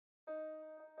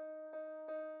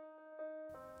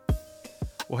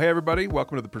Well, hey, everybody.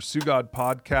 Welcome to the Pursue God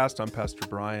podcast. I'm Pastor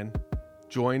Brian,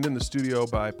 joined in the studio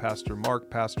by Pastor Mark,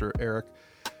 Pastor Eric.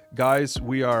 Guys,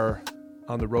 we are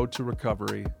on the road to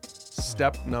recovery.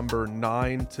 Step number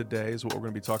 9 today is what we're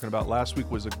going to be talking about. Last week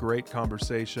was a great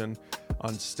conversation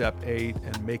on step 8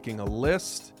 and making a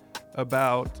list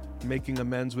about making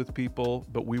amends with people,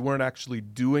 but we weren't actually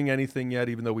doing anything yet,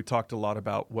 even though we talked a lot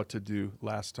about what to do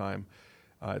last time.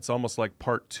 It's almost like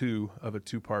part 2 of a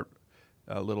 2-part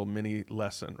little mini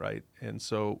lesson, right? And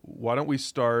so why don't we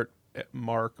start,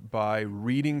 Mark, by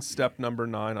reading step number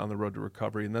 9 on the road to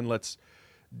recovery, and then let's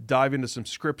dive into some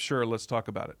scripture. Let's talk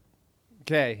about it.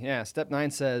 Okay, yeah. Step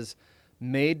 9 says,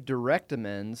 made direct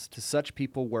amends to such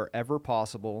people wherever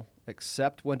possible,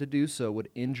 except when to do so would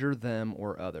injure them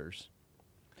or others.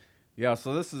 Yeah,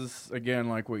 so this is, again,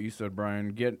 like what you said,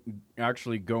 Brian,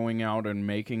 actually going out and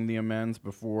making the amends.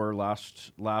 Before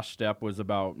last step was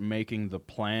about making the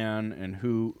plan and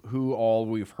who all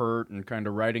we've hurt and kind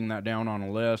of writing that down on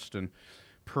a list and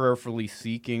prayerfully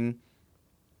seeking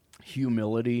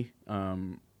humility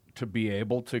to be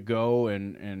able to go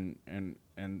and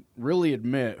really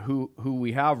admit who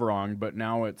we have wronged. But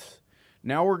now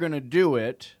we're going to do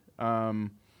it.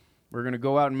 We're going to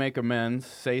go out and make amends,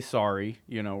 say sorry.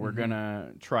 We're going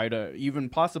to try to even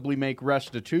possibly make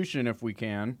restitution if we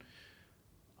can.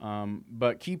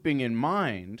 But keeping in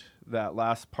mind that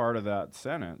last part of that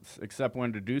sentence, except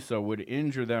when to do so would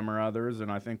injure them or others.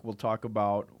 And I think we'll talk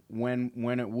about when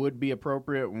it would be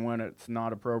appropriate and when it's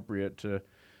not appropriate to,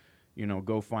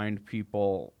 go find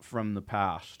people from the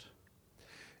past.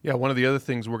 Yeah, one of the other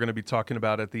things we're going to be talking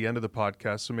about at the end of the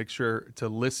podcast, so make sure to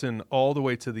listen all the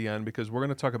way to the end because we're going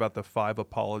to talk about the 5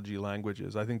 apology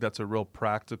languages. I think that's a real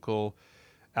practical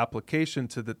application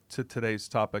to today's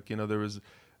topic. There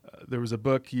was a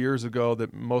book years ago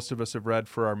that most of us have read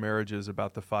for our marriages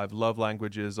about the 5 love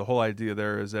languages. The whole idea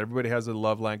there is that everybody has a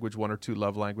love language, 1 or 2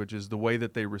 love languages, the way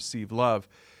that they receive love.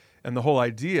 And the whole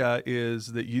idea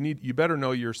is that you better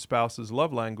know your spouse's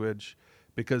love language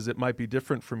because it might be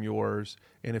different from yours.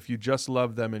 And if you just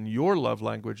love them in your love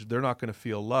language, they're not going to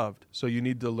feel loved. So you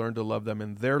need to learn to love them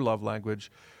in their love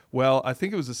language. Well, I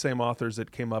think it was the same authors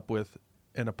that came up with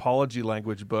an apology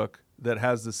language book that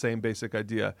has the same basic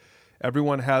idea.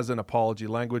 Everyone has an apology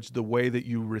language, the way that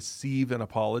you receive an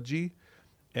apology.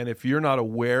 And if you're not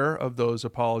aware of those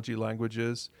apology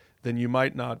languages, then you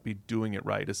might not be doing it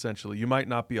right, essentially. You might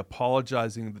not be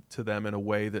apologizing to them in a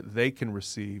way that they can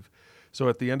receive. So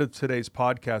at the end of today's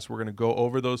podcast, we're going to go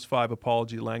over those 5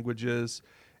 apology languages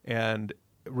and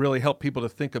really help people to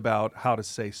think about how to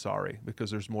say sorry because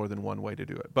there's more than one way to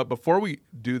do it. But before we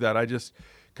do that, I just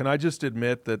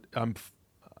admit that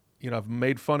I've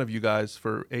made fun of you guys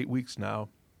for 8 weeks now,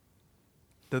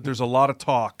 that there's a lot of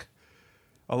talk.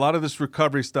 A lot of this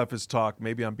recovery stuff is talk.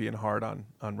 Maybe I'm being hard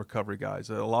on recovery guys.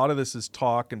 A lot of this is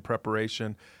talk and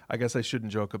preparation. I guess I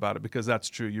shouldn't joke about it because that's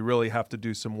true. You really have to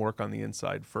do some work on the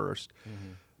inside first.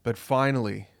 Mm-hmm. But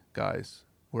finally, guys,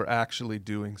 we're actually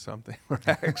doing something. We're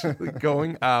actually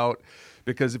going out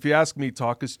because if you ask me,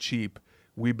 talk is cheap.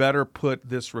 We better put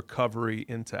this recovery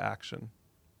into action.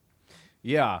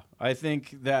 Yeah, I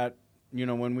think that,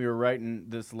 when we were writing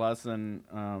this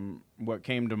lesson, what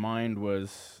came to mind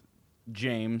was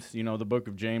James, the book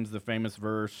of James, the famous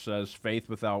verse says, faith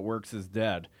without works is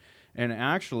dead. And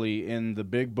actually, in the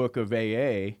big book of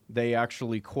AA, they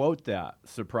actually quote that,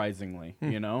 surprisingly.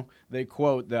 They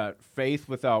quote that faith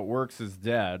without works is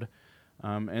dead.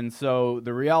 And so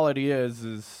the reality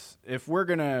is if we're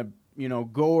going to,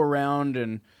 go around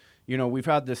and, we've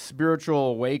had this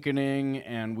spiritual awakening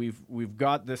and we've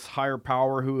got this higher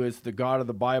power who is the God of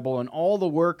the Bible and all the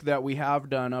work that we have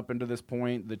done up until this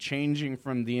point, the changing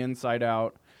from the inside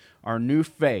out, our new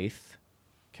faith,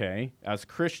 okay, as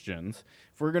Christians,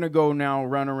 if we're going to go now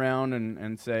run around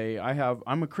and say,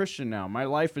 I'm a Christian now, my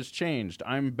life has changed,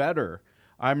 I'm better,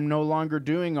 I'm no longer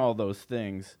doing all those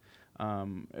things.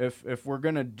 If we're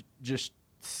going to just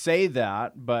say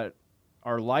that, but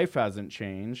our life hasn't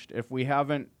changed, if we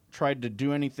haven't tried to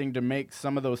do anything to make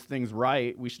some of those things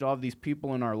right, we still have these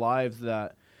people in our lives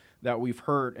that we've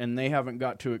hurt and they haven't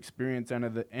got to experience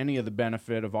any of the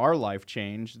benefit of our life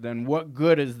change, then what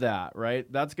good is that, right?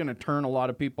 That's going to turn a lot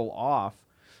of people off.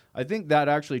 I think that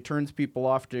actually turns people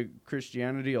off to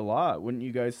Christianity a lot. Wouldn't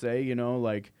you guys say,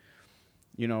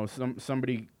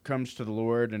 somebody comes to the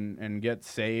Lord and gets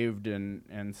saved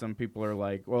and some people are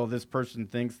like, well, this person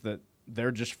thinks that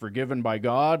they're just forgiven by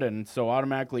God, and so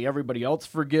automatically everybody else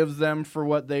forgives them for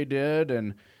what they did,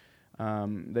 and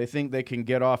they think they can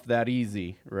get off that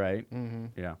easy, right?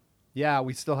 Mm-hmm. Yeah. Yeah,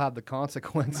 we still have the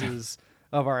consequences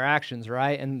of our actions,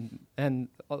 right? And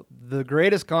the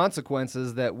greatest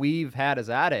consequences that we've had as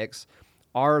addicts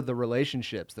are the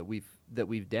relationships that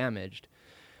we've damaged.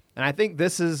 And I think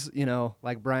this is,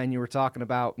 like Brian, you were talking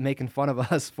about making fun of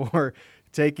us for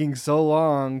taking so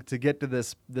long to get to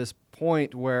this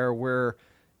point where we're,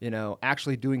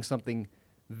 actually doing something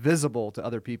visible to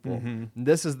other people. Mm-hmm. And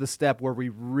this is the step where we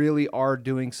really are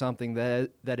doing something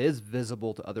that is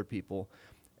visible to other people.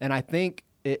 And I think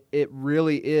it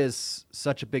really is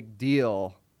such a big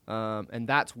deal. And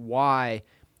that's why,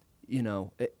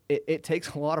 it takes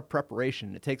a lot of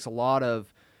preparation. It takes a lot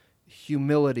of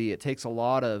humility. It takes a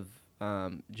lot of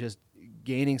just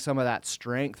gaining some of that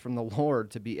strength from the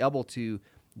Lord to be able to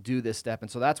do this step.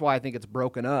 And so that's why I think it's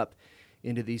broken up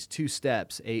into these 2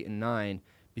 steps, 8 and 9,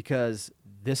 because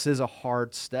this is a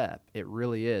hard step. It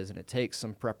really is. And it takes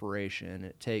some preparation.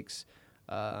 It takes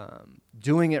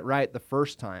doing it right the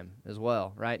first time as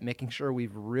well, right? Making sure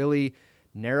we've really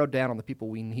narrowed down on the people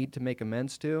we need to make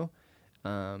amends to,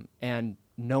 and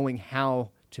knowing how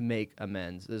to make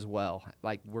amends as well.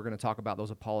 Like we're going to talk about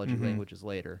those apology languages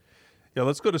later. Yeah,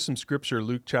 let's go to some scripture.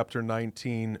 Luke chapter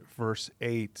 19, verse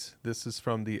 8. This is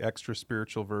from the extra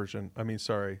spiritual version.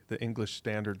 The English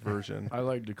Standard Version. I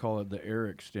like to call it the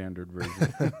Eric Standard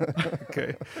Version.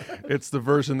 Okay. It's the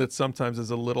version that sometimes is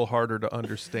a little harder to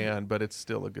understand, but it's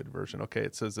still a good version. Okay,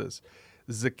 it says this.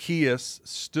 Zacchaeus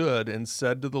stood and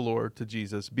said to the Lord, to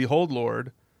Jesus, "Behold,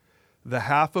 Lord, the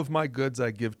half of my goods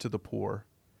I give to the poor.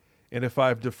 And if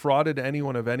I've defrauded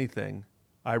anyone of anything,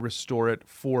 I restore it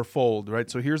fourfold," right?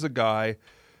 So here's a guy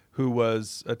who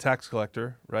was a tax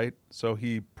collector, right? So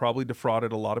he probably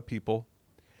defrauded a lot of people,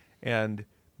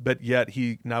 but yet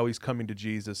he's coming to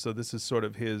Jesus. So this is sort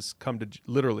of his come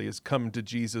to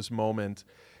Jesus moment.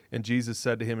 And Jesus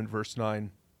said to him in verse 9,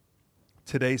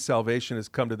 "Today salvation has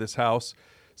come to this house,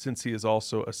 since he is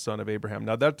also a son of Abraham."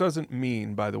 Now that doesn't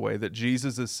mean, by the way, that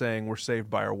Jesus is saying we're saved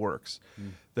by our works,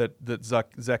 that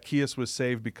Zacchaeus was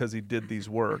saved because he did these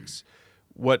works.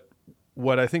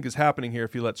 What I think is happening here,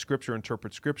 if you let Scripture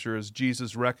interpret Scripture, is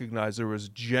Jesus recognized there was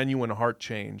genuine heart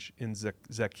change in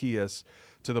Zacchaeus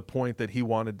to the point that he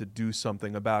wanted to do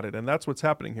something about it. And that's what's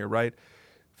happening here, right?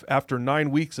 After 9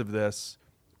 weeks of this,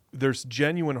 there's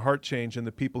genuine heart change in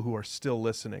the people who are still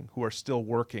listening, who are still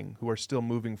working, who are still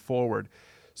moving forward.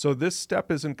 So this step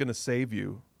isn't going to save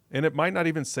you. And it might not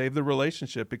even save the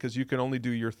relationship, because you can only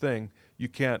do your thing. You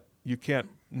can't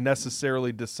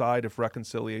necessarily decide if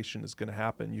reconciliation is going to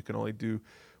happen. You can only do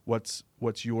what's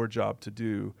your job to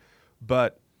do.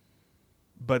 But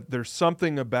there's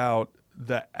something about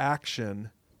the action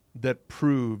that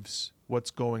proves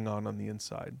what's going on the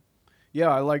inside. Yeah,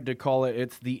 I like to call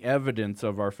it's the evidence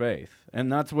of our faith. And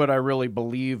that's what I really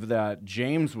believe that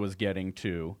James was getting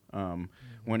to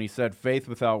when he said faith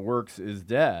without works is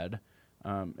dead.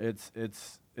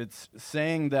 It's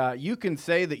saying that you can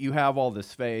say that you have all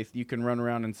this faith. You can run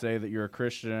around and say that you're a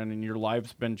Christian and your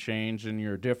life's been changed and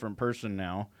you're a different person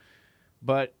now.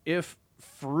 But if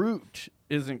fruit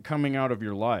isn't coming out of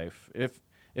your life, if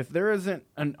there isn't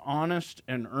an honest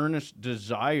and earnest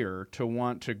desire to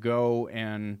want to go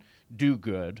and do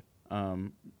good,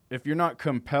 if you're not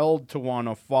compelled to want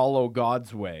to follow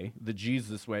God's way, the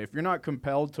Jesus way, if you're not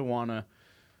compelled to want to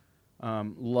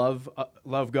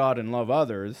love God and love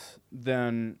others,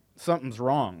 then something's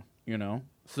wrong,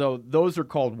 So those are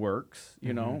called works,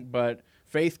 but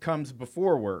faith comes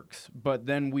before works. But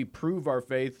then we prove our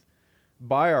faith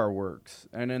by our works.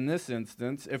 And in this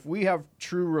instance, if we have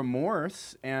true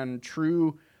remorse and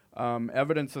true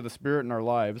evidence of the Spirit in our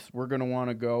lives, we're going to want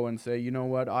to go and say, you know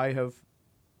what, I have,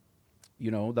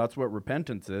 that's what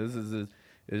repentance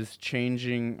is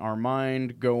changing our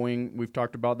mind, we've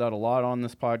talked about that a lot on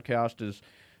this podcast, is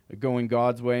going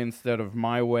God's way instead of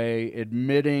my way,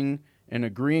 admitting and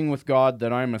agreeing with God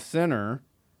that I'm a sinner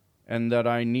and that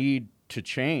I need to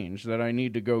change, that I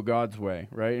need to go God's way,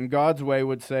 right? And God's way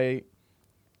would say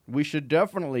we should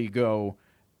definitely go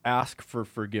ask for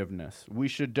forgiveness. We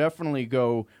should definitely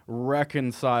go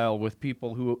reconcile with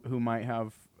people who might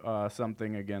have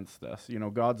something against us.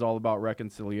 God's all about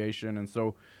reconciliation, and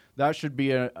so that should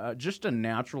be just a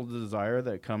natural desire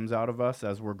that comes out of us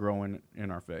as we're growing in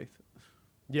our faith.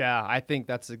 Yeah, I think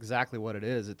that's exactly what it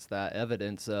is. It's that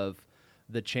evidence of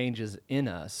the changes in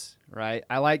us, right?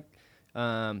 I like,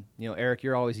 Eric,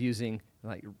 you're always using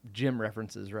like gym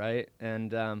references, right?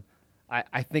 And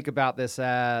I think about this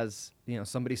as,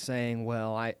 somebody saying,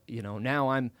 well, now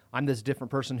I'm this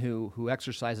different person who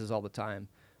exercises all the time,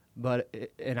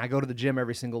 and I go to the gym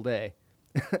every single day.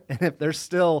 And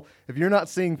if you're not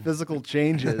seeing physical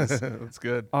changes, that's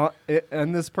good.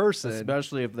 And this person,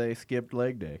 especially if they skipped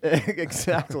leg day,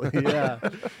 exactly, yeah.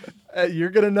 You're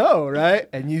gonna know, right?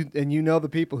 And you know the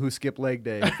people who skip leg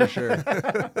day for sure.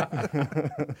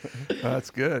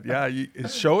 That's good. Yeah, you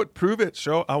show it, prove it.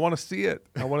 I want to see it.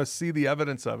 I want to see the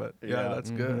evidence of it. Yeah,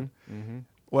 that's good. Mm-hmm.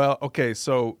 Well, okay.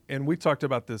 So, and we talked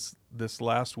about this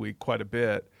last week quite a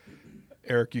bit.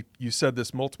 Eric, you said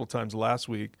this multiple times last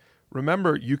week.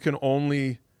 Remember, you can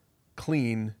only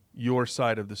clean your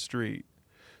side of the street.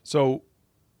 So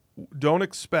don't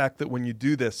expect that when you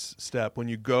do this step, when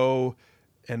you go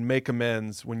and make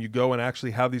amends, when you go and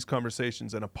actually have these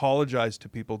conversations and apologize to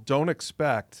people, don't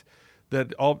expect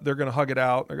that they're going to hug it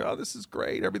out. They're going, oh, this is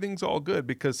great. Everything's all good,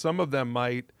 because some of them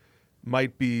might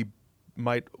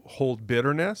hold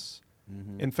bitterness.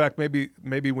 Mm-hmm. In fact,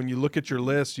 maybe when you look at your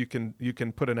list, you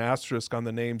can put an asterisk on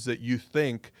the names that you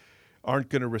think aren't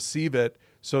going to receive it.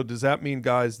 So does that mean,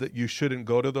 guys, that you shouldn't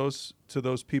go to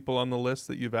those people on the list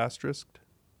that you've asterisked?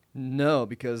 No,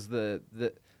 because the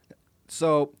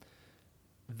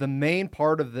main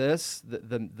part of this,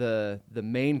 the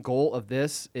main goal of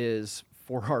this is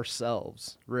for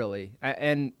ourselves, really.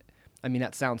 And I mean,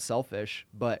 that sounds selfish,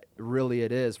 but really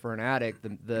it is for an addict.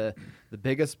 The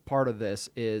biggest part of this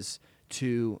is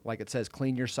to, like it says,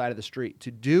 clean your side of the street,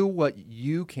 to do what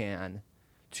you can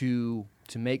to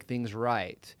make things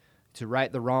right, to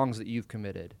right the wrongs that you've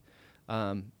committed.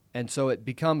 And so it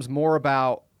becomes more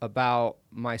about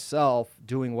myself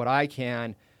doing what I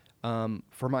can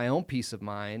for my own peace of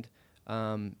mind,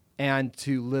 and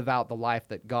to live out the life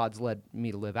that God's led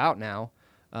me to live out now.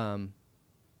 But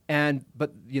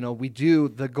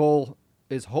the goal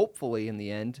is hopefully in the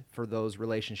end for those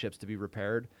relationships to be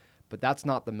repaired, but that's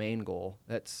not the main goal.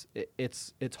 It's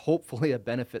hopefully a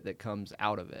benefit that comes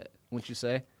out of it. Wouldn't you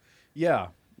say? Yeah,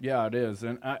 it is.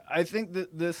 And I think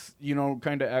that this,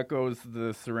 kind of echoes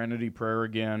the serenity prayer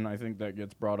again. I think that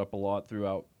gets brought up a lot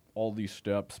throughout all these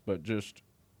steps, but just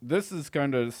this is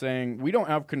kind of saying we don't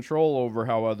have control over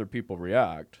how other people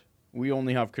react. We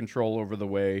only have control over the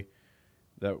way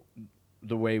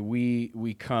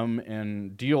we come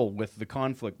and deal with the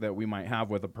conflict that we might have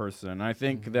with a person. I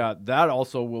think mm-hmm. that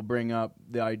also will bring up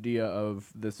the idea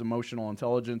of this emotional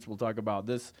intelligence. We'll talk about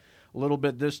this a little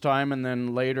bit this time, and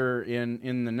then later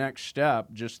in the next step,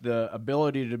 just the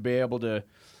ability to be able to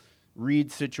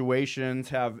read situations,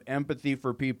 have empathy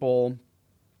for people,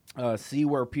 see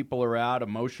where people are at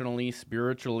emotionally,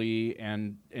 spiritually,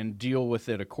 and deal with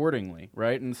it accordingly,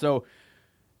 right? And so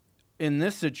in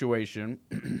this situation,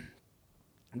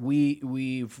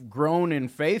 we've grown in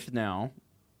faith now.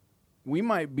 We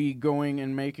might be going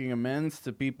and making amends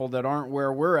to people that aren't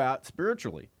where we're at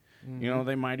spiritually. Mm-hmm.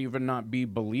 They might even not be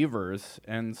believers.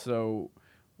 And so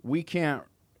we can't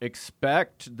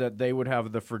expect that they would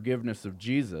have the forgiveness of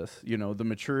Jesus, the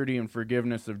maturity and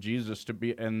forgiveness of Jesus to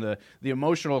be, and the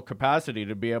emotional capacity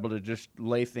to be able to just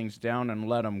lay things down and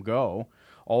let them go.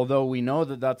 Although we know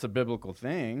that that's a biblical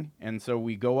thing. And so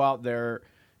we go out there,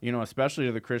 especially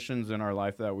to the Christians in our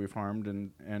life that we've harmed,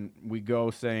 and we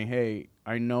go saying, hey,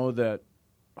 I know that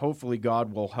hopefully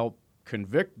God will help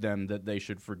convict them that they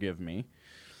should forgive me.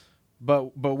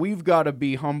 But we've got to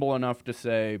be humble enough to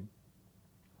say,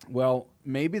 well,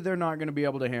 maybe they're not going to be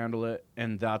able to handle it,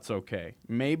 and that's okay.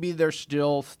 Maybe they're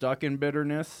still stuck in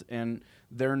bitterness, and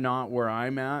they're not where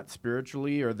I'm at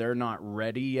spiritually, or they're not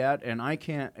ready yet, and I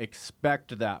can't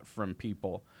expect that from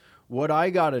people. What I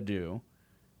got to do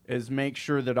is make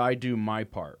sure that I do my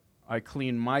part. I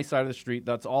clean my side of the street.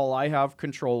 That's all I have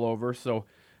control over. So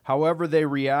however they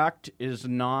react is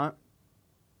not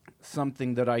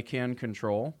something that I can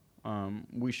control.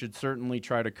 We should certainly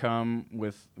try to come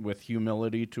with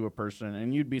humility to a person.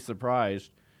 And you'd be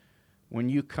surprised when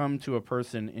you come to a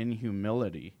person in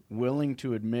humility, willing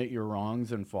to admit your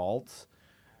wrongs and faults.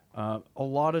 A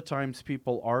lot of times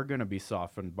people are going to be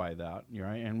softened by that,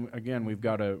 right? And again, we've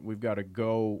got to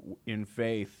go in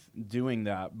faith doing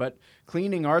that. But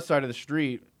cleaning our side of the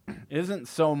street isn't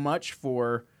so much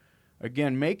for,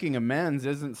 again, making amends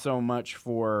isn't so much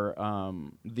for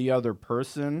the other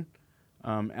person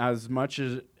as much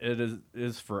as it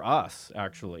is for us,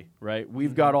 actually, right?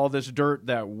 We've got all this dirt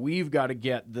that we've got to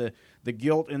get, the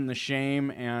guilt and the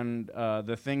shame and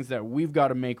the things that we've got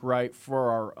to make right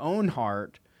for our own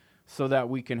heart, so that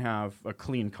we can have a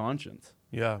clean conscience.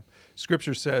 Yeah.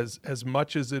 Scripture says, as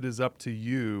much as it is up to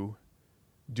you,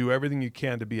 do everything you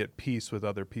can to be at peace with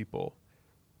other people.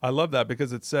 I love that,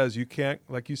 because it says you can't,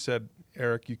 like you said,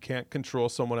 Eric, you can't control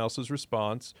someone else's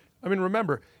response. I mean,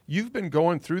 remember, you've been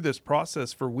going through this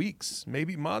process for weeks,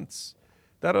 maybe months.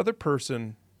 That other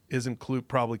person isn't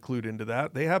probably clued into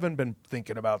that. They haven't been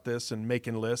thinking about this and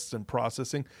making lists and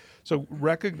processing. So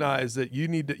recognize that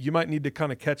you might need to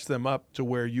kind of catch them up to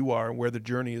where you are and where the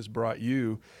journey has brought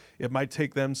you. It might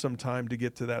take them some time to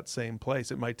get to that same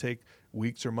place. It might take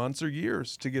weeks or months or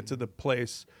years to get to the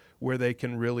place where they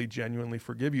can really genuinely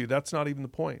forgive you. That's not even the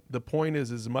point. The point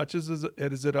is, as much as it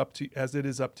is up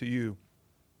to you,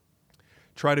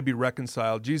 try to be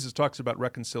reconciled. Jesus talks about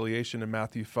reconciliation in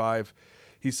Matthew 5.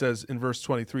 He says in verse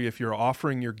 23, if you're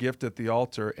offering your gift at the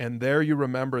altar and there you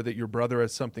remember that your brother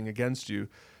has something against you,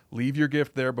 leave your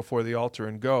gift there before the altar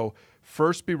and go.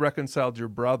 First be reconciled to your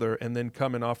brother and then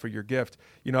come and offer your gift.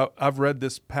 You know, I've read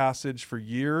this passage for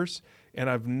years, and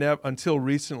until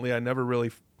recently, I never really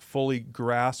fully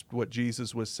grasped what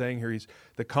Jesus was saying here.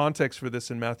 The context for this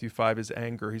in Matthew 5 is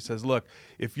anger. He says, look,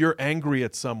 if you're angry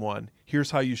at someone,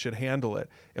 here's how you should handle it.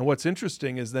 And what's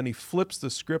interesting is then he flips the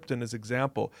script in his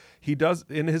example.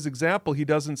 In his example, he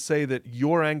doesn't say that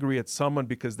you're angry at someone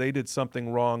because they did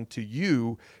something wrong to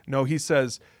you. No, he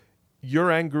says,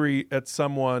 you're angry at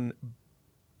someone,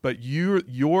 but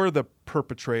you're the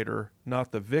perpetrator,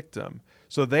 not the victim.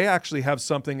 So they actually have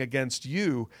something against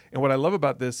you. And what I love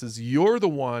about this is you're the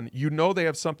one, they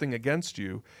have something against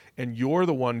you, and you're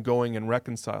the one going and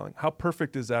reconciling. How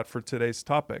perfect is that for today's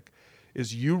topic?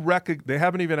 They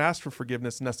haven't even asked for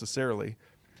forgiveness necessarily,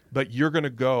 but you're going to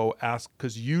go ask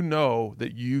because you know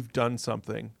that you've done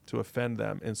something to offend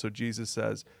them. And so Jesus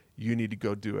says, you need to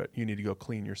go do it. You need to go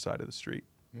clean your side of the street.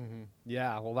 Mm-hmm.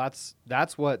 Yeah, well,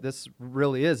 that's what this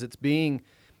really is.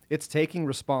 It's taking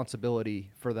responsibility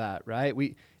for that, right?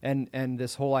 And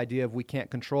this whole idea of we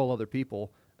can't control other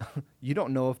people. You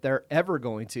don't know if they're ever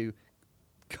going to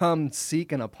come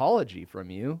seek an apology from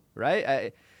you,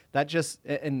 right?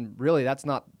 Really, that's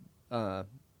not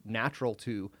natural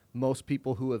to most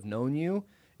people who have known you.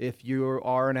 If you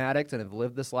are an addict and have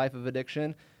lived this life of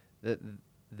addiction, that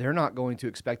they're not going to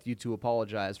expect you to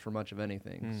apologize for much of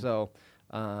anything. So.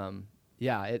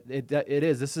 Yeah, it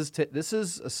is. This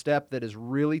is a step that is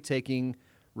really taking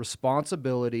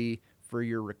responsibility for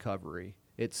your recovery.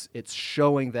 It's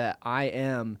showing that I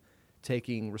am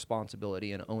taking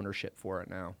responsibility and ownership for it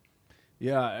now.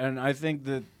 Yeah, and I think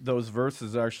that those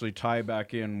verses actually tie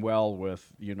back in well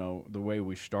with, the way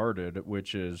we started,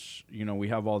 which is, we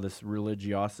have all this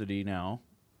religiosity now,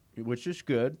 which is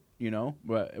good,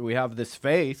 but we have this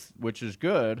faith, which is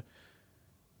good,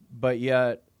 but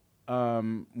yet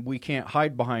we can't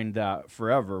hide behind that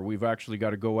forever. We've actually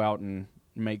got to go out and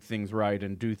make things right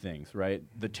and do things right.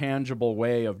 The tangible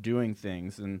way of doing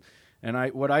things, and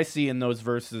what I see in those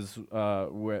verses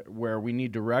where we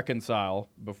need to reconcile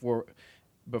before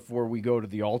we go to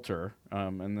the altar,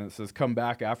 and it says, "Come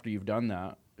back after you've done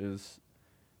that." Is,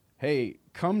 hey,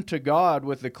 come to God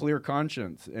with a clear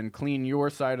conscience and clean your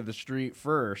side of the street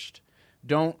first.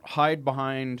 Don't hide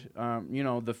behind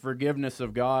the forgiveness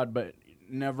of God, but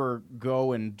never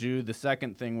go and do the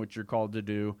second thing which you're called to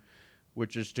do,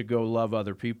 which is to go love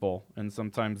other people. And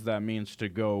sometimes that means to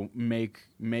go make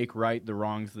right the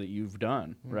wrongs that you've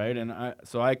done, right? And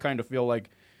I kind of feel like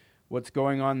what's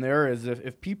going on there is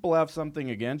if people have something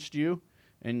against you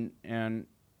and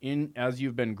as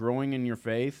you've been growing in your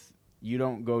faith, you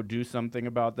don't go do something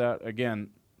about that. Again,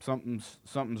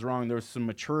 something's wrong. There's some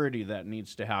maturity that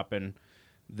needs to happen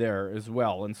there as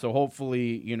well. And so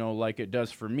hopefully, like it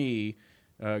does for me,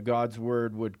 God's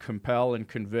word would compel and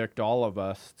convict all of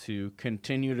us to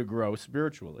continue to grow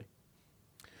spiritually.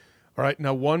 All right.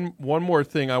 Now, one more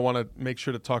thing I want to make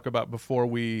sure to talk about before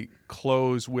we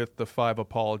close with the 5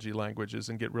 apology languages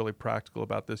and get really practical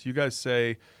about this. You guys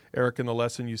say, Eric, in the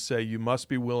lesson, you say you must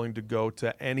be willing to go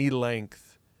to any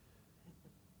length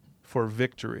for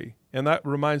victory. And that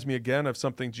reminds me again of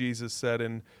something Jesus said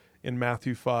in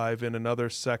Matthew 5 in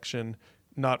another section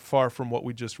not far from what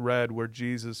we just read, where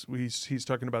he's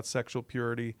talking about sexual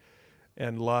purity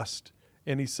and lust,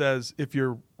 and he says, if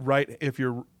your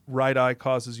right eye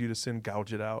causes you to sin,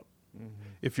 gouge it out. Mm-hmm.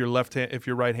 If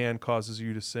your right hand causes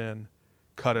you to sin,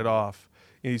 cut it off.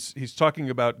 And he's talking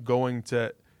about going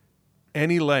to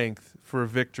any length for a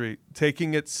victory,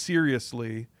 taking it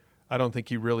seriously. I don't think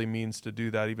he really means to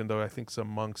do that, even though I think some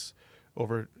monks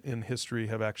over in history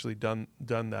have actually done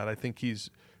that. I think he's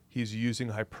using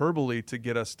hyperbole to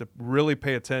get us to really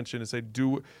pay attention and say,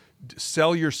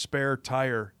 sell your spare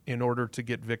tire in order to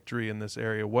get victory in this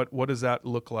area. What does that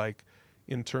look like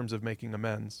in terms of making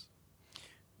amends?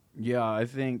 Yeah, I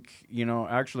think,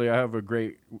 actually I have a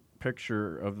great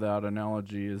picture of that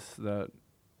analogy, is that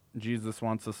Jesus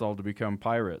wants us all to become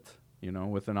pirates,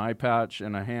 with an eye patch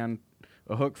and a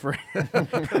A hook for I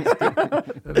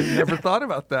never thought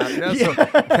about that. Yeah, so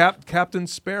Captain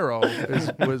Sparrow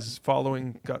was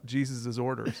following Jesus'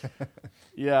 orders.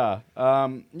 Yeah.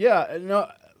 No,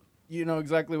 you know,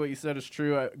 exactly what you said is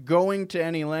true. Going to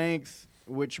any length,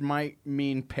 which might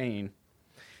mean pain.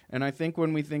 And I think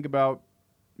when we think about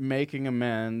making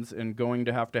amends and going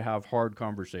to have hard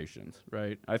conversations,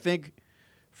 right? I think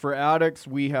for addicts,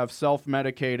 we have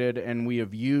self-medicated and we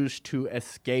have used to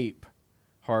escape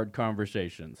hard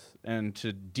conversations and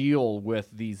to deal with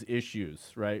these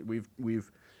issues, right?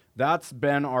 We've that's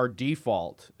been our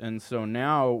default. And so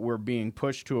now we're being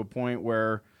pushed to a point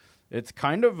where it's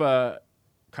kind of a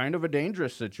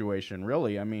dangerous situation,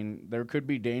 really. I mean, there could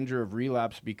be danger of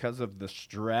relapse because of the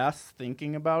stress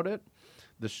thinking about it,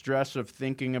 the stress of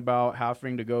thinking about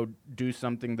having to go do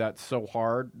something that's so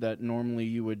hard that normally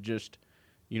you would just,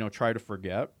 you know, try to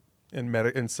forget. And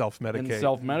self-medicate. And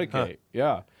self-medicate,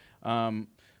 yeah.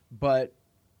 But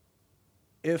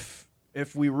if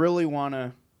we really want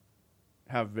to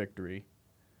have victory,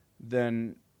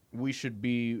 then we should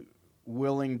be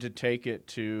willing to take it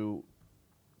to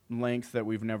lengths that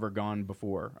we've never gone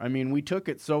before. I mean, we took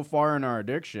it so far in our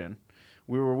addiction.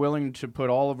 We were willing to put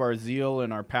all of our zeal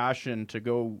and our passion to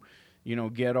go, you know,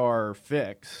 get our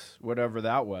fix, whatever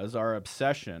that was, our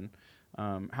obsession.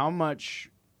 How much,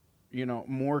 you know,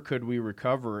 more could we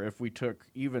recover if we took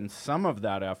even some of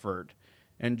that effort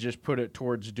and just put it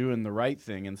towards doing the right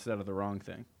thing instead of the wrong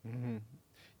thing? Mm-hmm.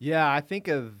 Yeah, I think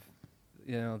of,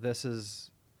 you know, this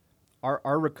is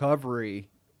our recovery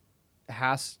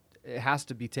has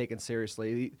to be taken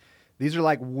seriously. These are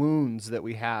like wounds that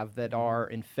we have that are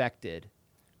infected,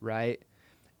 right?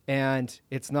 And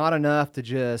it's not enough to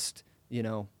just, you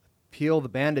know, peel the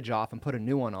bandage off and put a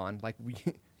new one on. Like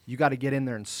you got to get in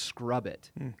there and scrub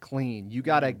it clean. You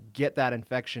got to get that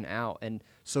infection out. And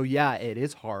so, yeah, it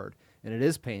is hard and it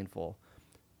is painful.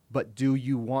 But do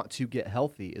you want to get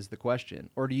healthy is the question.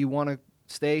 Or do you want to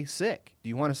stay sick? Do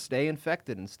you want to stay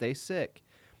infected and stay sick?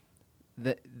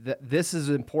 This is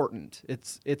important.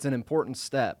 It's an important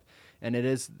step. And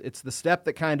it's the step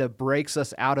that kind of breaks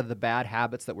us out of the bad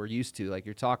habits that we're used to. Like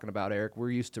you're talking about, Eric,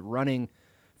 we're used to running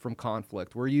from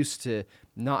conflict. We're used to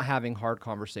not having hard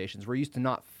conversations. We're used to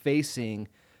not facing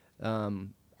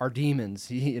our demons,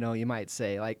 you know, you might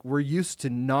say. Like we're used to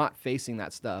not facing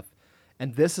that stuff.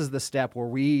 And this is the step where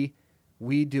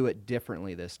we do it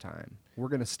differently this time. We're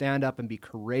going to stand up and be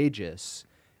courageous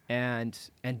and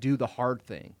do the hard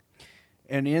thing.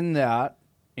 And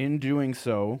in doing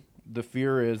so, the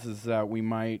fear is that we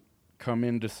might come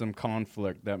into some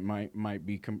conflict that might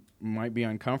be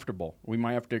uncomfortable. We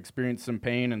might have to experience some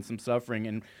pain and some suffering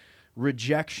and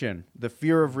rejection, the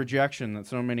fear of rejection that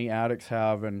so many addicts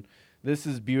have. And this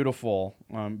is beautiful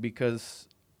because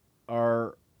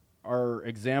our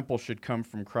example should come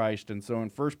from Christ. And so in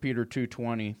 1 Peter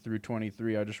 2:20 through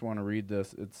 23, I just want to read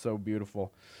this. It's so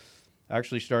beautiful.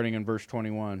 Actually, starting in verse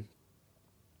 21.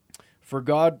 For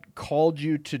God called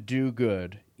you to do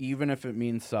good, even if it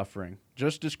means suffering.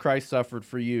 Just as Christ suffered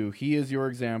for you, he is your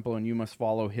example, and you must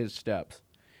follow his steps.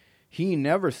 He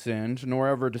never sinned, nor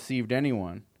ever deceived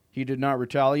anyone. He did not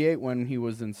retaliate when he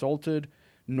was insulted,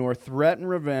 nor threaten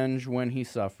revenge when he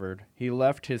suffered. He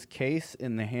left his case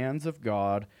in the hands of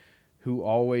God, who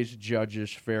always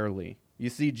judges fairly.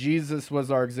 You see, Jesus was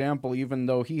our example, even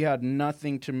though he had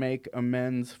nothing to make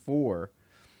amends for.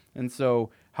 And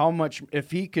so how much,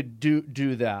 if he could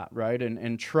do that, right,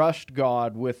 and trust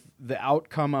God with the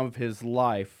outcome of his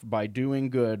life by doing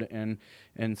good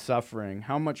and suffering,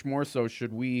 how much more so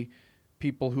should we,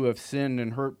 people who have sinned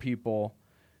and hurt people,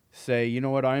 say, you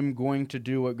know what, I'm going to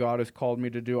do what God has called me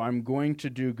to do. I'm going to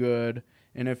do good.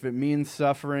 And if it means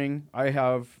suffering, I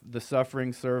have the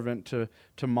suffering servant to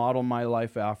model my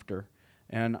life after.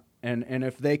 And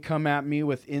if they come at me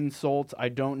with insults, I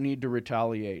don't need to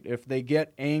retaliate. If they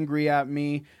get angry at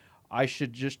me, I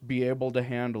should just be able to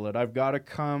handle it. I've got to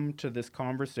come to this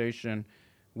conversation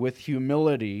with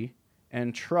humility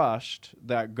and trust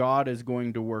that God is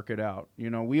going to work it out. You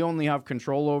know, we only have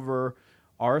control over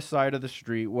our side of the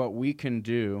street, what we can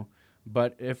do.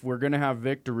 But if we're going to have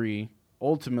victory,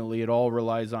 ultimately it all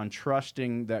relies on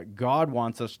trusting that God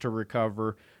wants us to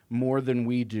recover more than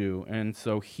we do, and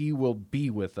so he will be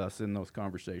with us in those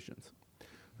conversations.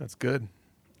 That's good.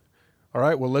 All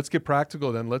right, well, let's get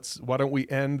practical then. Why don't we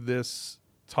end this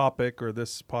topic, or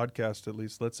this podcast at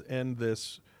least, let's end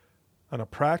this on a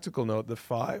practical note, the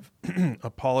 5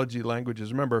 apology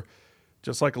languages. Remember,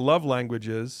 just like love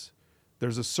languages,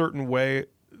 there's a certain way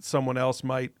someone else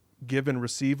might give and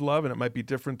receive love, and it might be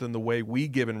different than the way we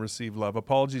give and receive love.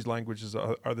 Apologies languages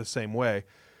are the same way.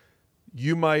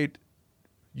 You might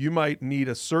you might need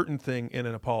a certain thing in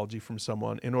an apology from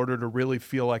someone in order to really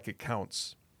feel like it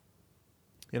counts.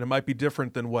 And it might be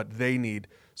different than what they need.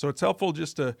 So it's helpful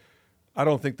just to, I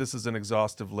don't think this is an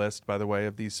exhaustive list, by the way,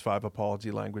 of these 5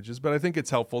 apology languages, but I think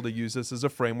it's helpful to use this as a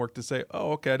framework to say,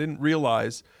 oh, okay, I didn't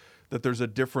realize that there's a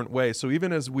different way. So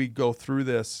even as we go through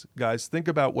this, guys, think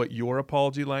about what your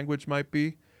apology language might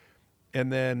be,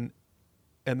 and then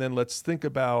let's think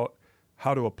about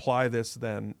how to apply this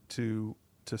then to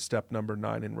step number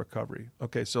 9 in recovery.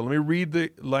 Okay, so let me read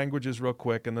the languages real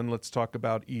quick, and then let's talk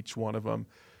about each one of them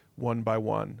one by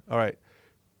one. All right,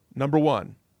 number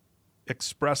 1,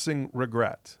 expressing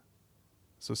regret.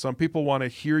 So some people want to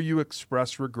hear you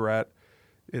express regret.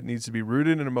 It needs to be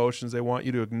rooted in emotions. They want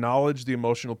you to acknowledge the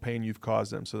emotional pain you've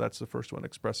caused them. So that's the first one,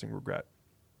 expressing regret.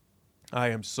 I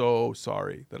am so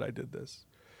sorry that I did this.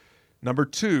 Number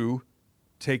 2,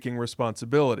 taking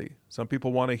responsibility. Some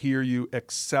people want to hear you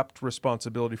accept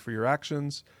responsibility for your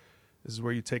actions. This is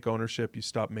where you take ownership. You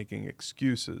stop making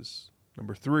excuses.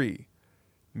 Number 3,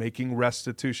 making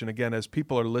restitution. Again, as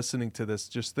people are listening to this,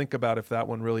 just think about if that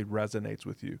one really resonates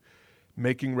with you.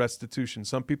 Making restitution.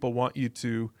 Some people want you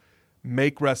to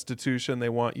make restitution. They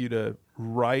want you to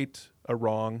right a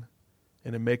wrong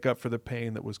and to make up for the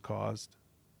pain that was caused,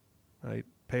 right?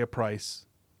 Pay a price.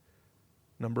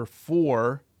 Number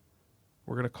 4,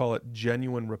 we're going to call it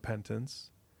genuine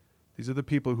repentance. These are the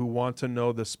people who want to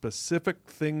know the specific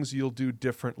things you'll do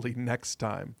differently next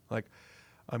time. Like,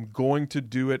 I'm going to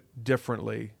do it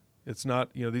differently. It's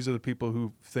not, these are the people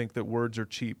who think that words are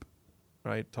cheap,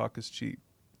 right? Talk is cheap.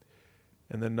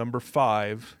 And then number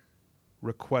 5,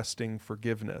 requesting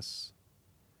forgiveness.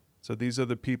 So these are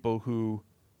the people who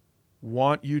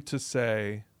want you to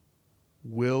say,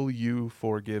 will you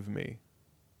forgive me?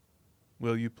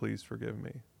 Will you please forgive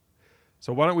me?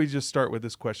 So why don't we just start with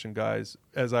this question, guys?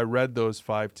 As I read those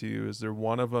 5 to you, is there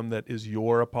one of them that is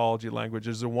your apology language?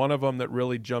 Is there one of them that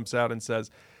really jumps out and says,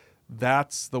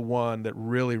 that's the one that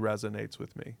really resonates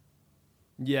with me?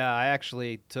 Yeah, I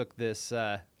actually took this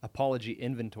apology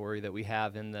inventory that we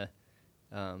have in the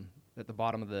at the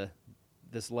bottom of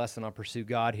this lesson on Pursue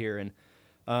God here, and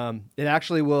it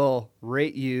actually will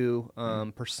rate you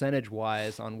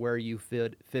percentage-wise on where you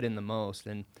fit in the most.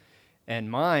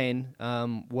 And mine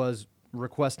was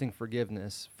requesting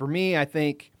forgiveness. For me, I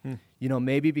think,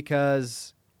 maybe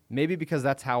because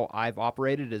that's how I've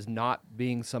operated, is not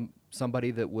being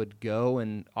somebody that would go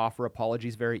and offer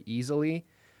apologies very easily.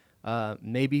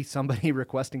 Maybe somebody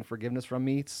requesting forgiveness from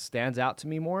me stands out to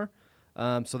me more.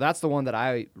 So that's the one that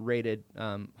I rated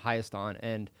highest on.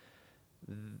 And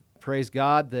praise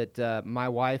God that my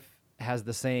wife has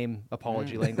the same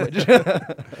apology language.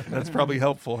 That's probably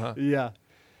helpful, huh? Yeah.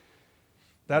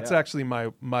 That's actually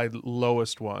my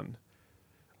lowest one.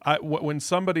 When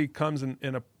somebody comes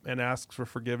and asks for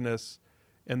forgiveness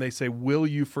and they say, will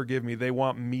you forgive me? They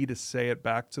want me to say it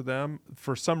back to them.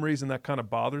 For some reason, that kind of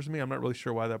bothers me. I'm not really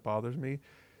sure why that bothers me.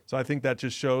 So I think that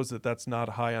just shows that that's not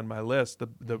high on my list.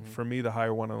 For me, the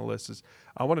higher one on the list is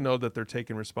I want to know that they're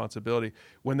taking responsibility.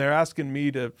 When they're asking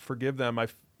me to forgive them, I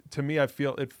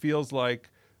feel it feels like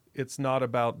it's not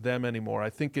about them anymore. I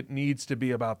think it needs to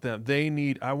be about them.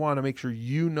 I want to make sure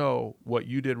you know what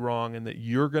you did wrong and that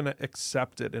you're going to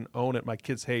accept it and own it. My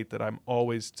kids hate that I'm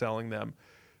always telling them,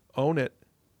 own it.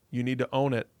 You need to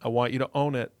own it. I want you to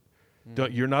own it.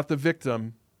 You're not the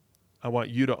victim. I want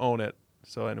you to own it.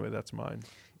 So anyway, that's mine.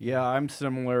 Yeah, I'm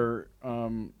similar,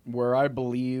 where I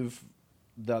believe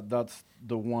that that's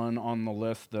the one on the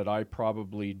list that I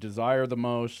probably desire the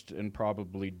most and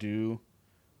probably do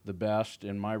the best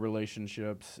in my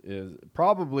relationships, is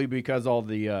probably because all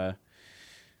the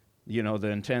the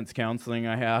intense counseling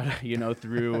I had,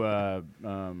 through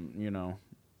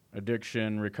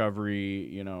addiction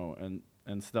recovery,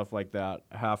 and stuff like that,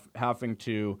 having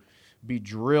to be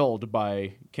drilled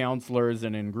by counselors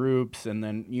and in groups, and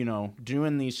then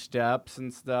doing these steps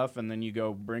and stuff, and then you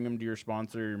go bring them to your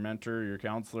sponsor, your mentor, your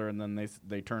counselor, and then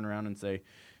they turn around and say,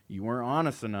 you weren't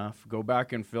honest enough. Go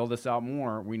back and fill this out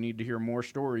more. We need to hear more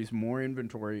stories, more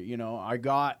inventory. I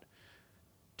got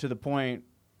to the point,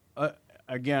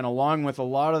 again, along with a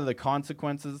lot of the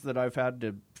consequences that I've had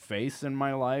to face in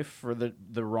my life for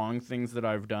the wrong things that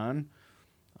I've done.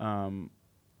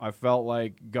 I felt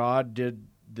like God did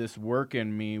this work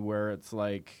in me where it's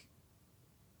like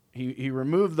he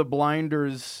removed the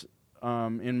blinders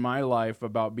in my life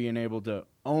about being able to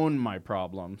own my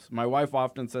problems. My wife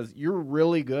often says, you're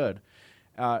really good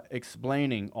at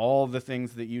explaining all the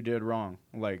things that you did wrong.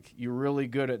 Like, you're really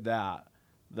good at that.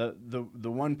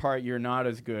 The one part you're not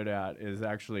as good at is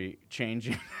actually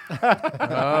changing.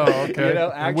 Oh, okay. You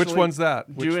know, And which actually one's that?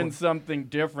 Which doing one? something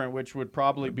different, which would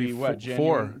probably be what?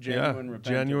 Genuine Genuine repentance.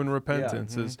 Genuine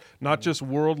repentance is not just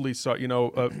worldly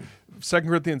sorrow. 2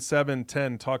 Corinthians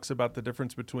 7:10 talks about the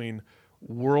difference between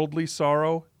worldly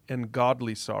sorrow and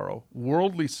godly sorrow.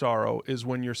 Worldly sorrow is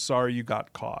when you're sorry you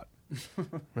got caught.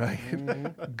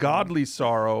 Right? Godly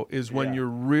sorrow is when you're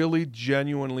really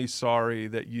genuinely sorry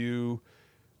that you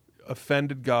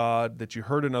offended God, that you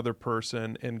hurt another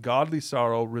person, and godly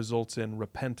sorrow results in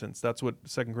repentance. That's what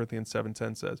 2 Corinthians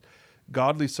 7:10 says.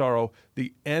 Godly sorrow,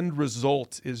 the end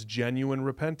result is genuine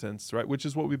repentance, right? Which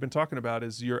is what we've been talking about,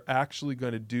 is you're actually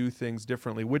going to do things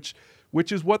differently, which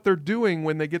is what they're doing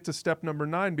when they get to step number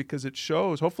 9, because it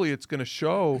shows, hopefully it's going to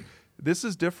show, this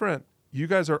is different. You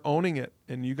guys are owning it,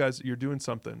 and you're doing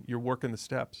something. You're working the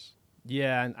steps.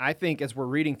 Yeah, and I think as we're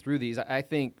reading through these, I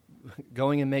think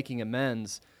going and making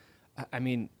amends, I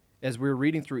mean, as we're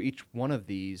reading through each one of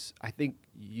these, I think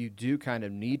you do kind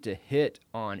of need to hit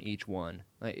on each one.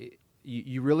 Like,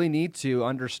 you really need to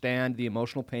understand the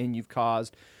emotional pain you've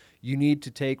caused. You need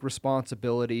to take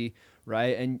responsibility,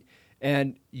 right?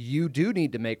 And you do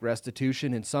need to make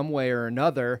restitution in some way or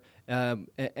another. And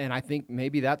I think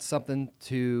maybe that's something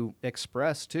to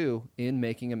express too in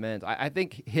making amends. I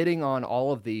think hitting on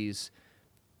all of these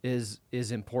is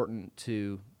important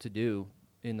to do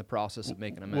in the process of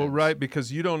making amends. Well, right,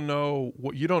 because you don't know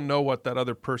what that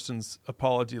other person's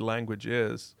apology language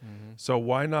is. Mm-hmm. So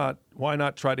why not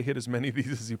try to hit as many of these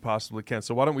as you possibly can?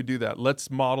 So why don't we do that? Let's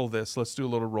model this. Let's do a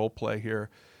little role play here.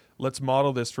 Let's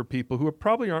model this for people who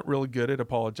probably aren't really good at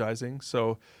apologizing.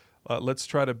 So let's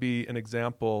try to be an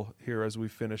example here as we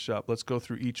finish up. Let's go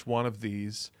through each one of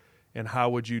these, and how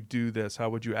would you do this?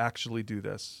 How would you actually do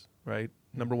this, right?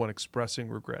 Number 1, expressing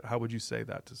regret. How would you say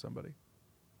that to somebody?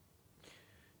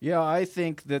 Yeah, I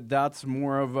think that's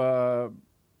more of a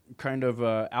kind of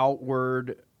a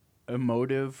outward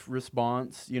emotive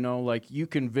response. Like you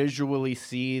can visually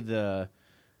see the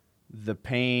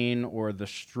pain or the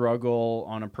struggle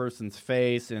on a person's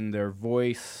face, in their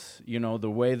voice, the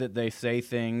way that they say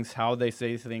things, how they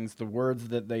say things, the words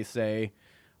that they say.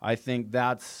 I think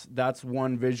that's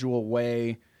one visual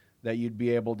way that you'd be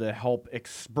able to help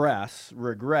express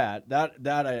regret.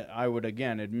 That I would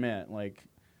again admit, like,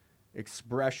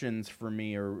 expressions for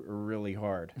me are really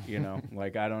hard,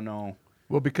 like, I don't know.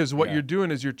 Well, because what you're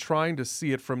doing is you're trying to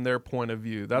see it from their point of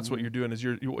view. That's what you're doing. Is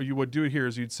you would do here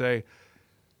is you'd say,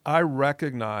 I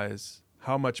recognize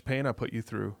how much pain I put you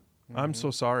through. Mm-hmm. I'm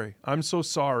so sorry. I'm so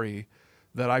sorry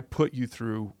that I put you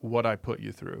through what I put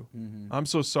you through. Mm-hmm. I'm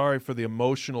so sorry for the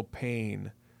emotional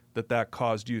pain that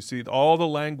caused you. See, all the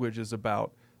language is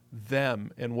about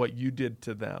them and what you did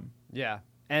to them. Yeah,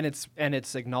 and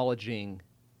it's acknowledging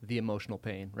the emotional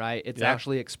pain, right? It's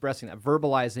actually expressing that,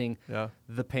 verbalizing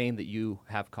the pain that you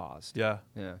have caused. Yeah.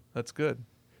 That's good.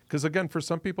 Because again, for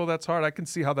some people that's hard. I can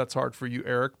see how that's hard for you,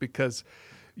 Eric, because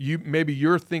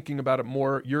you're thinking about it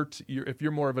more. If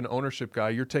you're more of an ownership guy,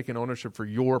 you're taking ownership for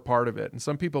your part of it. And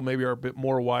some people maybe are a bit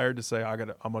more wired to say, I'm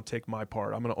going to take my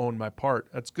part. I'm going to own my part.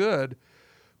 That's good.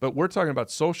 But we're talking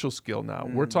about social skill now.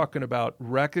 We're talking about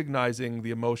recognizing the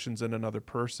emotions in another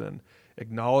person,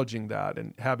 acknowledging that,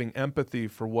 and having empathy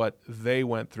for what they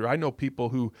went through. I know people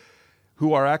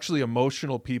who are actually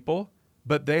emotional people,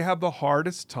 but they have the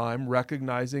hardest time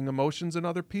recognizing emotions in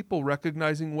other people,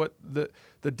 recognizing what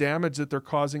the damage that they're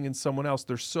causing in someone else.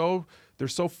 They're so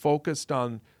focused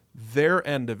on their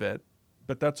end of it,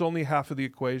 but that's only half of the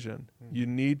equation. You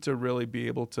need to really be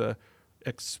able to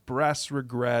express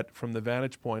regret from the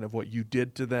vantage point of what you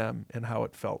did to them and how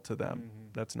it felt to them.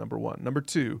 That's number 1. Number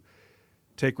 2,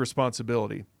 take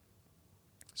responsibility.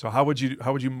 So how would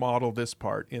you model this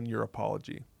part in your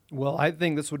apology? Well, I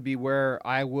think this would be where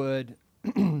I would,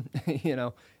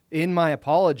 in my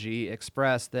apology,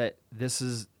 express that this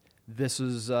is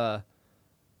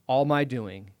all my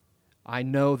doing. I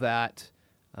know that.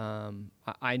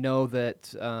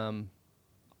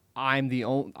 I'm the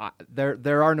only.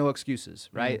 There are no excuses,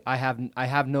 right? I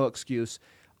have no excuse.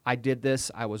 I did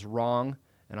this. I was wrong,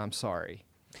 and I'm sorry.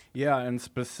 Yeah, and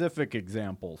specific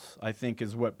examples, I think,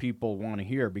 is what people want to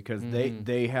hear, because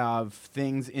they have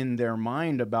things in their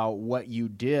mind about what you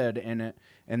did, and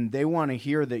they want to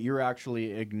hear that you're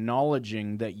actually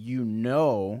acknowledging that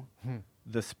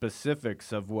the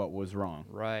specifics of what was wrong.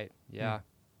 Right. Yeah.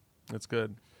 That's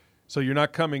good. So you're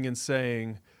not coming and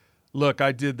saying, "Look,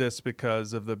 I did this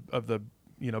because of the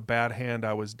bad hand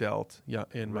I was dealt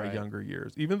in my younger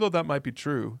years." Even though that might be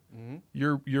true,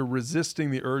 you're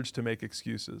resisting the urge to make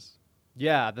excuses.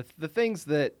 Yeah, the things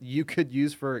that you could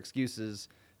use for excuses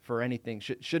for anything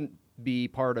shouldn't be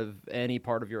part of any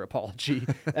part of your apology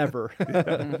ever. Yeah,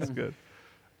 that's good.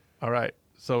 All right.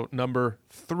 So number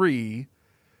 3,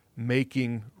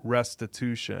 making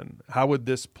restitution. How would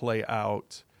this play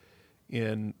out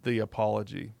in the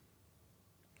apology?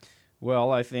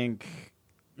 Well, I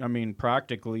mean,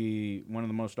 practically one of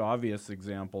the most obvious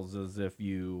examples is if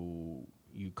you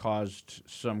caused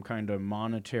some kind of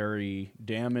monetary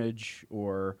damage,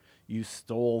 or you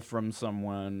stole from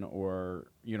someone, or,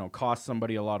 cost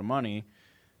somebody a lot of money,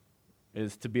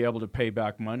 is to be able to pay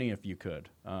back money if you could,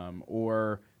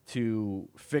 or to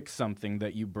fix something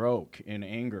that you broke in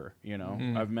anger.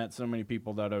 I've met so many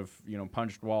people that have,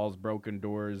 punched walls, broken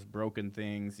doors, broken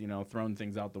things, thrown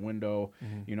things out the window,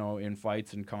 in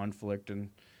fights and conflict and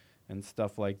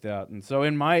stuff like that. And so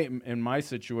in my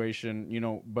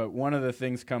situation, but one of the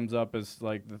things comes up is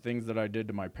like the things that I did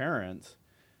to my parents.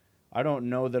 I don't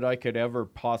know that I could ever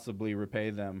possibly repay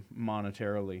them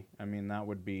monetarily. I mean, that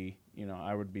would be,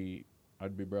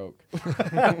 I'd be broke.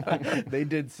 They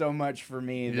did so much for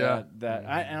me that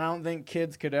I don't think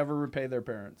kids could ever repay their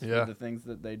parents for the things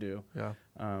that they do. Yeah.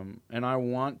 And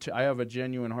I have a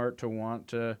genuine heart to want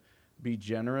to be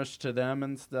generous to them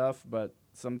and stuff, but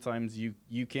sometimes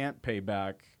you can't pay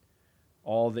back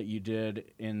all that you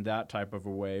did in that type of a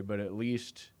way, but at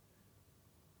least,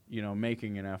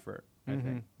 making an effort, I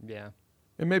think. Yeah.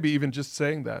 And maybe even just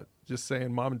saying,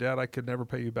 Mom and Dad, I could never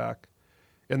pay you back.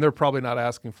 And they're probably not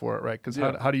asking for it, right? Because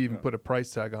how do you even put a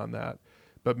price tag on that?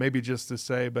 But maybe just to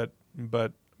say, but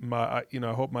my,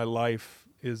 I hope my life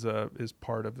is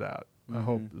part of that. I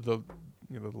hope the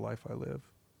life I live.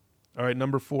 All right,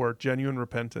 number 4, genuine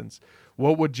repentance.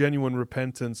 What would genuine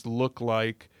repentance look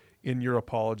like in your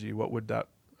apology?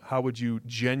 How would you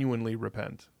genuinely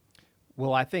repent?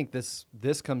 Well, I think this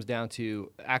comes down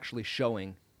to actually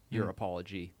showing your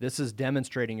apology. This is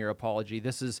demonstrating your apology.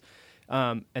 This is,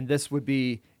 and this would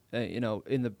be,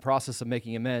 in the process of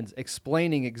making amends,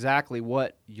 explaining exactly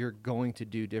what you're going to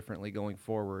do differently going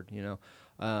forward.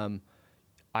 I'm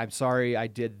sorry I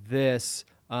did this.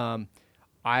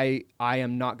 I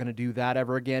am not going to do that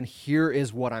ever again. Here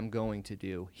is what I'm going to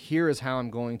do. Here is how I'm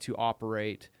going to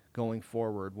operate going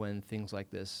forward when things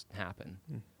like this happen.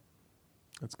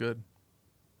 That's good.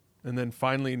 And then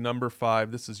finally, number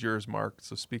 5, this is yours, Mark,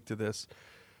 so speak to this.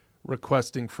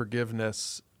 Requesting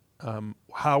forgiveness. Are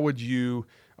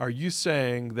you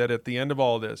saying that at the end of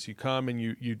all this, you come and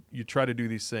you try to do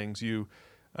these things, you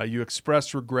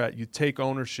express regret, you take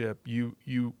ownership,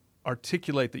 you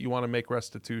articulate that you want to make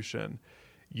restitution,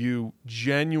 you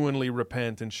genuinely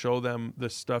repent and show them the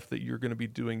stuff that you're going to be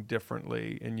doing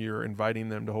differently, and you're inviting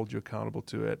them to hold you accountable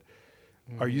to it.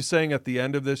 Are you saying at the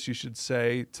end of this, you should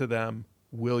say to them,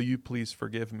 will you please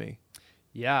forgive me?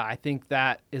 Yeah, I think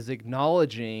that is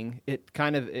acknowledging it.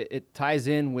 It ties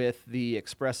in with the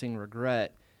expressing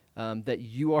regret, that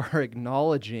you are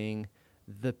acknowledging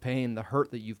the pain, the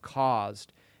hurt that you've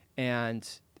caused,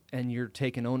 and you're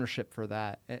taking ownership for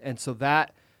that. And so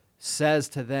that says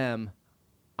to them,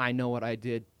 I know what I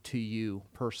did to you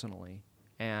personally,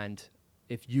 and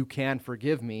if you can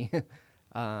forgive me,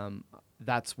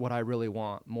 that's what I really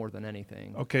want more than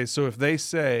anything. Okay, so if they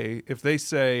say,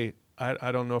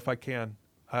 I don't know if I can.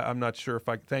 I'm not sure if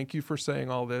I. Thank you for saying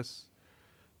all this,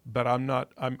 but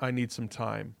I need some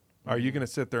time. Are you going to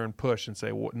sit there and push and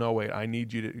say, no, wait, I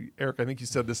need you to, Eric, I think you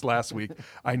said this last week.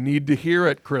 I need to hear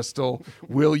it, Crystal.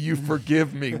 Will you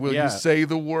forgive me? Will you say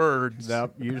the words?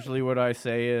 Usually what I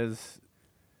say is,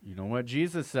 you know what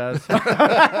Jesus says.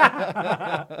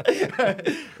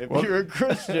 If you're a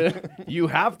Christian, you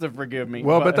have to forgive me.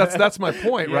 Well, but that's my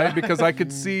point, right? Because I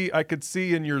could see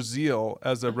in your zeal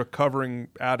as a recovering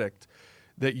addict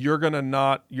that you're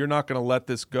not going to let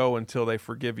this go until they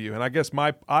forgive you. And I guess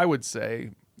I would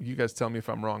say, you guys tell me if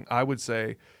I'm wrong, I would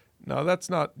say, no,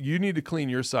 that's not, you need to clean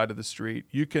your side of the street.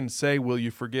 You can say, will you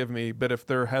forgive me? But if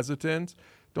they're hesitant,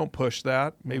 don't push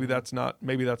that. Maybe that's not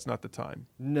the time.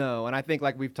 No, and I think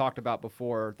like we've talked about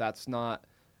before, that's not,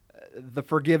 the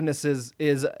forgiveness is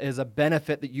a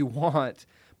benefit that you want,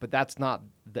 but that's not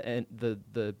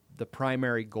the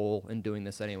primary goal in doing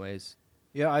this anyways.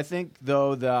 Yeah, I think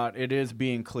though that it is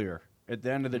being clear. At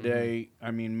the end of the day,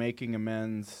 I mean, making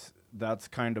amends, that's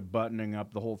kind of buttoning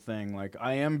up the whole thing. Like,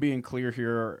 I am being clear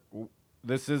here.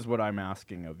 This is what I'm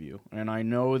asking of you. And I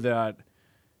know that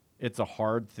it's a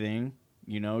hard thing,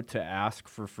 to ask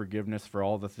for forgiveness for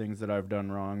all the things that I've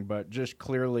done wrong. But just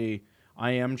clearly,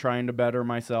 I am trying to better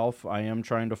myself. I am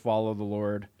trying to follow the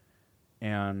Lord.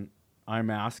 And I'm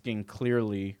asking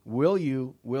clearly, will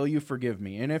you forgive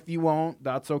me? And if you won't,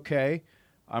 that's okay.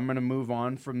 I'm going to move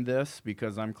on from this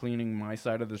because I'm cleaning my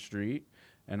side of the street.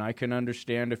 And I can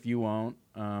understand if you won't.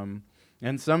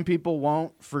 And some people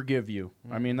won't forgive you.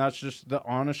 I mean, that's just the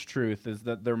honest truth, is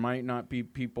that there might not be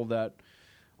people that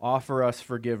offer us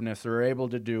forgiveness or are able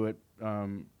to do it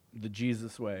the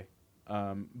Jesus way.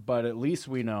 But at least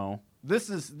we know this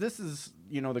is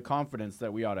the confidence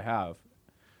that we ought to have.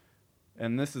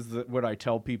 And this is what I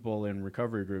tell people in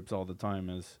recovery groups all the time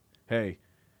is, hey,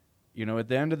 at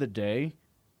the end of the day,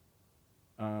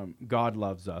 God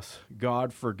loves us.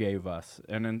 God forgave us.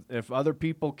 And if other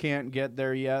people can't get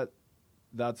there yet,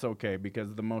 that's okay,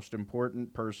 because the most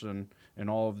important person in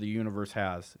all of the universe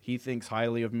has. He thinks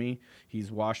highly of me.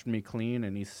 He's washed me clean,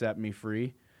 and he's set me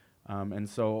free. And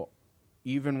so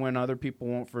even when other people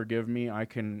won't forgive me, I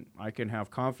can have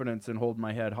confidence and hold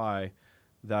my head high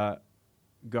that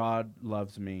God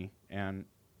loves me and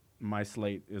my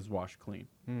slate is washed clean.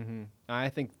 Mm-hmm. I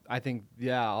think,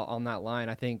 yeah, on that line,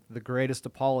 I think the greatest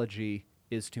apology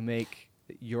is to make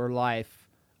your life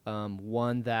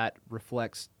one that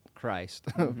reflects Christ,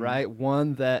 right?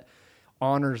 One that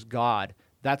honors God.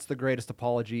 That's the greatest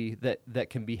apology that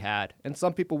can be had. And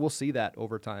some people will see that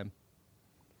over time.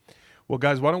 Well,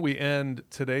 guys, why don't we end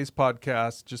today's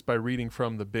podcast just by reading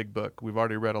from the big book? We've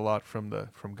already read a lot from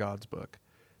God's book,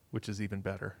 which is even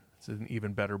better. It's an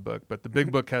even better book. But the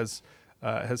big book has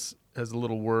a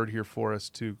little word here for us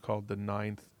too, called the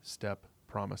 9th step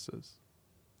promises.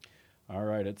 All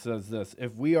right, it says this: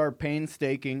 if we are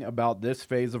painstaking about this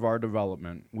phase of our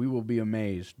development, we will be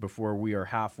amazed before we are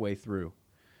halfway through.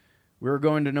 We are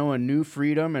going to know a new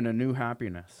freedom and a new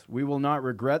happiness. We will not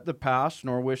regret the past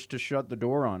nor wish to shut the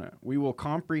door on it. We will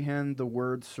comprehend the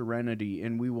word serenity,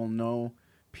 and we will know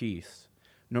peace.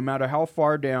 No matter how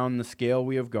far down the scale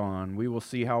we have gone, we will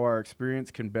see how our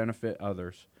experience can benefit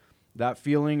others. That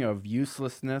feeling of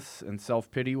uselessness and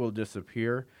self-pity will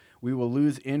disappear. We will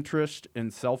lose interest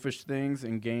in selfish things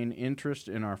and gain interest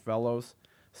in our fellows.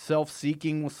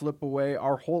 Self-seeking will slip away.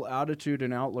 Our whole attitude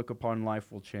and outlook upon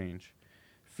life will change.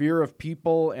 Fear of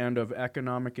people and of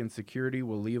economic insecurity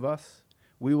will leave us.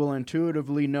 We will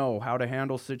intuitively know how to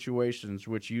handle situations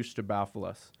which used to baffle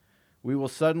us. We will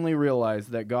suddenly realize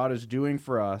that God is doing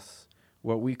for us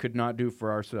what we could not do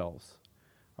for ourselves.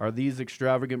 Are these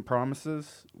extravagant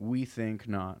promises? We think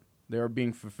not. They are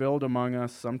being fulfilled among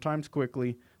us, sometimes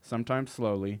quickly, sometimes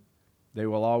slowly. They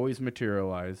will always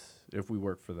materialize if we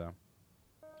work for them.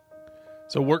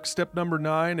 So work step number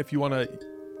 9, if you want to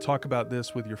talk about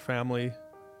this with your family,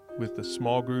 with the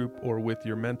small group, or with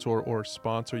your mentor or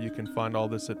sponsor, you can find all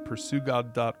this at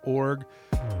pursuegod.org.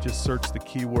 Just search the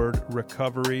keyword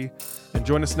recovery, and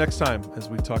join us next time as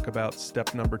we talk about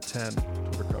step number 10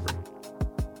 to recovery.